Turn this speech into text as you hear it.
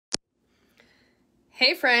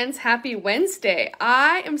Hey friends, happy Wednesday.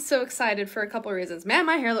 I am so excited for a couple of reasons. Man,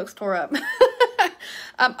 my hair looks tore up.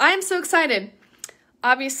 I am so excited.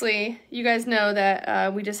 Obviously, you guys know that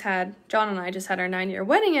John and I just had our 9-year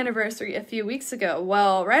wedding anniversary a few weeks ago.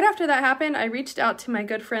 Well, right after that happened, I reached out to my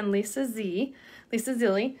good friend Lisa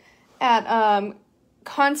Zilli at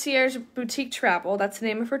Concierge Boutique Travel, that's the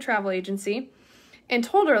name of her travel agency, and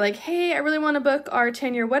told her, like, hey, I really want to book our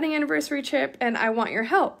 10-year wedding anniversary trip, and I want your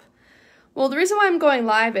help. Well, the reason why I'm going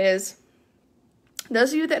live is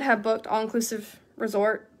those of you that have booked all-inclusive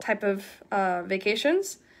resort type of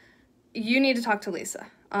vacations, you need to talk to Lisa.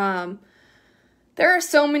 There are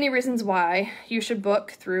so many reasons why you should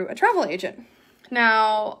book through a travel agent.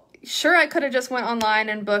 Now, sure, I could have just went online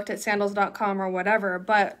and booked at sandals.com or whatever,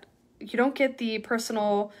 but you don't get the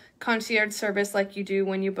personal concierge service like you do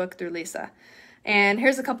when you book through Lisa. And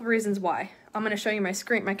here's a couple reasons why. I'm going to show you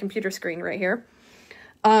my computer screen right here.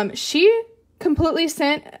 She completely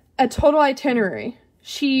sent a total itinerary.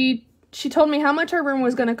 She told me how much our room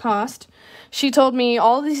was going to cost. She told me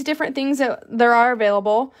all these different things that there are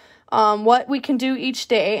available, what we can do each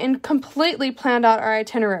day, and completely planned out our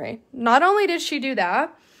itinerary. Not only did she do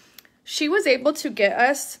that, she was able to get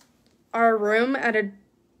us our room at a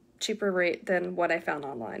cheaper rate than what I found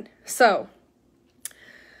online. So,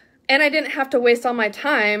 and I didn't have to waste all my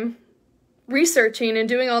time researching and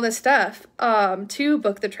doing all this stuff to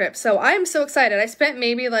book the trip. So I am so excited. I spent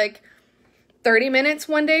maybe like 30 minutes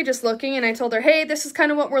one day just looking, and I told her, hey, this is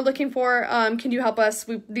kind of what we're looking for. Can you help us?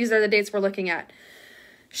 These are the dates we're looking at.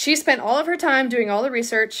 She spent all of her time doing all the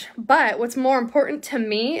research, but what's more important to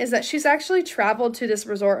me is that she's actually traveled to this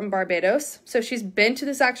resort in Barbados. So she's been to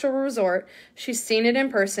this actual resort. She's seen it in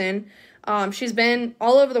person. She's been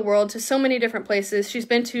all over the world to so many different places. She's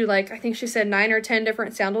been to, like, I think she said 9 or 10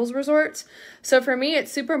 different sandals resorts. So for me,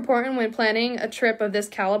 it's super important when planning a trip of this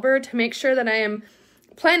caliber to make sure that I am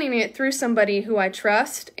planning it through somebody who I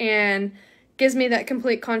trust and gives me that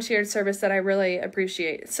complete concierge service that I really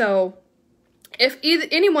appreciate. So if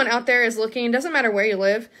anyone out there is looking, doesn't matter where you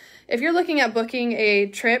live, if you're looking at booking a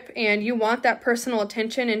trip and you want that personal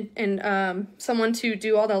attention and someone to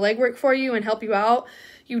do all the legwork for you and help you out,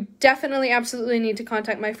 you definitely absolutely need to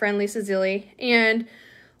contact my friend Lisa Zilli. And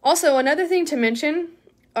also another thing to mention,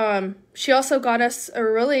 she also got us a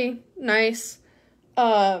really nice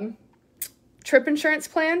trip insurance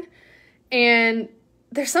plan. And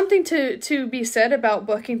there's something to be said about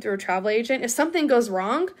booking through a travel agent. If something goes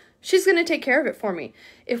wrong, she's going to take care of it for me.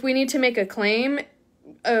 If we need to make a claim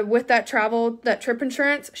with that trip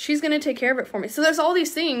insurance, she's going to take care of it for me. So there's all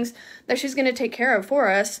these things that she's going to take care of for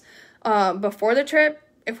us before the trip.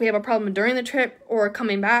 If we have a problem during the trip or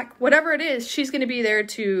coming back, whatever it is, she's going to be there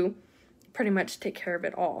to pretty much take care of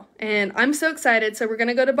it all. And I'm so excited. So we're going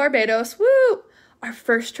to go to Barbados. Woo! Our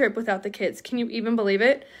first trip without the kids. Can you even believe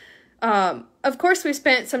it? Of course, we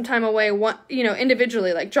spent some time away,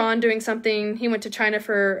 individually, like John doing something. He went to China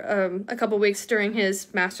for a couple weeks during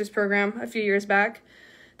his master's program a few years back.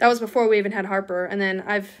 That was before we even had Harper. And then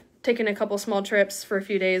I've taken a couple small trips for a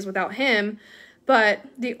few days without him. But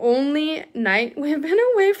the only night we've been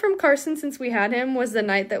away from Carson since we had him was the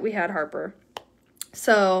night that we had Harper.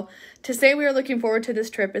 So to say we are looking forward to this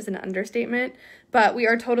trip is an understatement, but we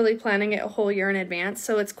are totally planning it a whole year in advance.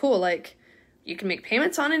 So it's cool. Like, you can make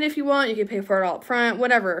payments on it if you want. You can pay for it all up front,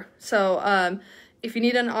 whatever. So if you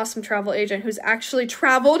need an awesome travel agent who's actually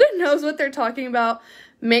traveled and knows what they're talking about,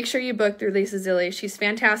 make sure you book through Lisa Zilli. She's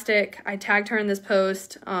fantastic. I tagged her in this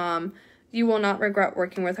post. You will not regret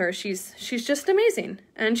working with her. She's just amazing.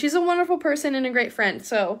 And she's a wonderful person and a great friend.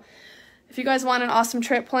 So if you guys want an awesome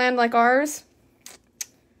trip planned like ours,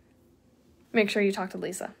 make sure you talk to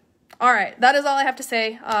Lisa. All right, that is all I have to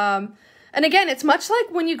say. And again, it's much like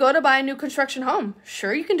when you go to buy a new construction home.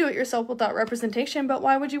 Sure, you can do it yourself without representation, but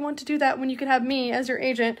why would you want to do that when you can have me as your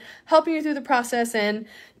agent helping you through the process and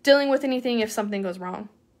dealing with anything if something goes wrong,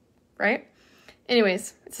 right?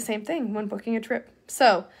 Anyways, it's the same thing when booking a trip.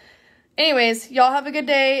 So anyways, y'all have a good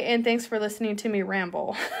day, and thanks for listening to me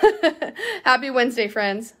ramble. Happy Wednesday,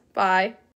 friends. Bye.